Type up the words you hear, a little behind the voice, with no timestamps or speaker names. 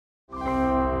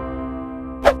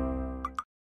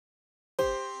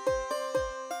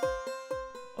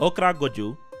Okra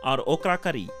Gojju or okra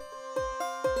curry.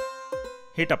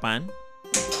 Heat a pan.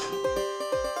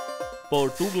 Pour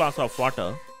 2 glasses of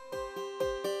water.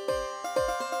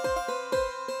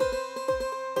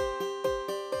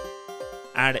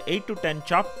 Add 8 to 10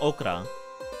 chopped okra.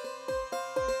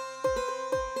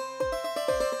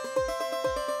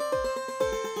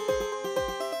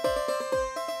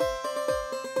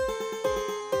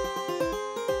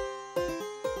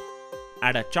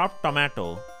 Add a chopped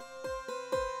tomato.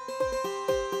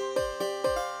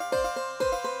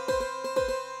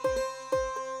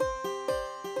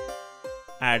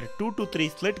 Add 2 to 3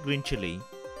 slit green chili.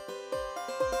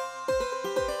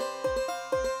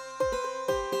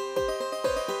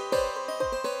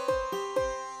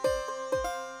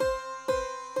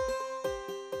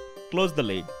 Close the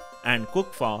lid and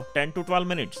cook for 10 to 12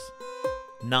 minutes.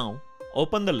 Now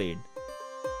open the lid.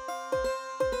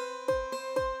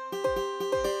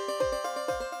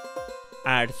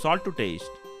 Add salt to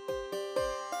taste.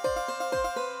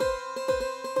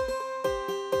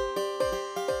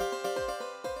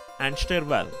 And stir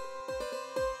well.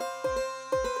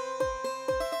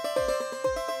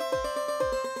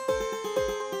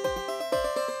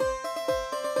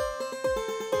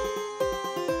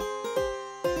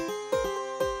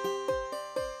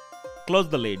 Close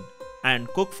the lid and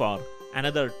cook for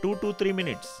another 2 to 3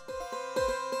 minutes.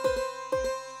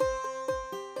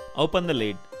 Open the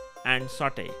lid and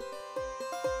saute.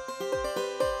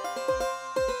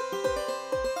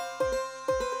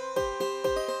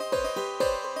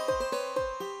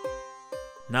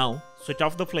 Now switch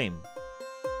off the flame.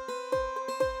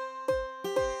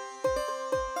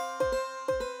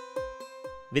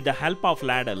 With the help of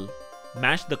ladle,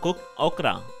 mash the cooked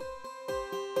okra.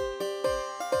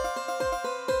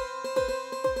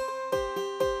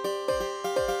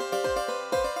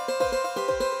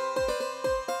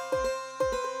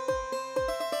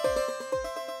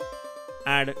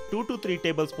 Add 2 to 3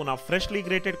 tablespoons of freshly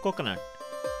grated coconut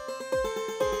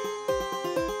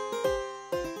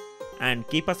and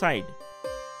keep aside.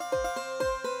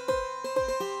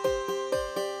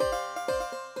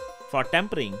 For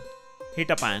tempering, heat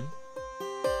a pan.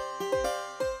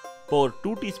 Pour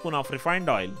 2 teaspoons of refined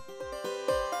oil.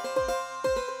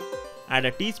 Add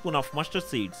a teaspoon of mustard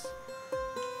seeds.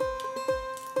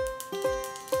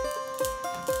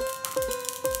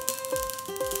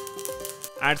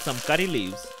 Add some curry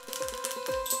leaves.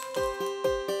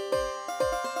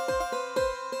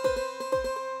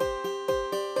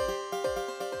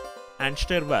 And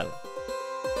stir well.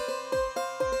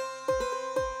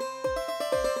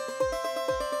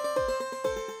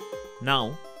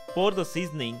 Now pour the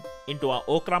seasoning into our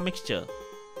okra mixture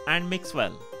and mix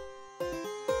well.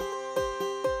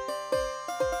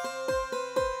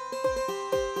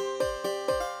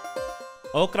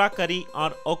 Okra curry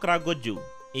or okra gojju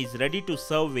is ready to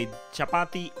serve with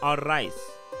chapati or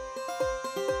rice.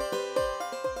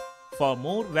 For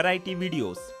more variety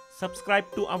videos, subscribe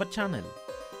to our channel.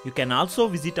 You can also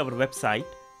visit our website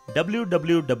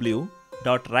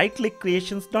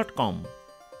www.rightclickcreations.com.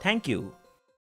 Thank you.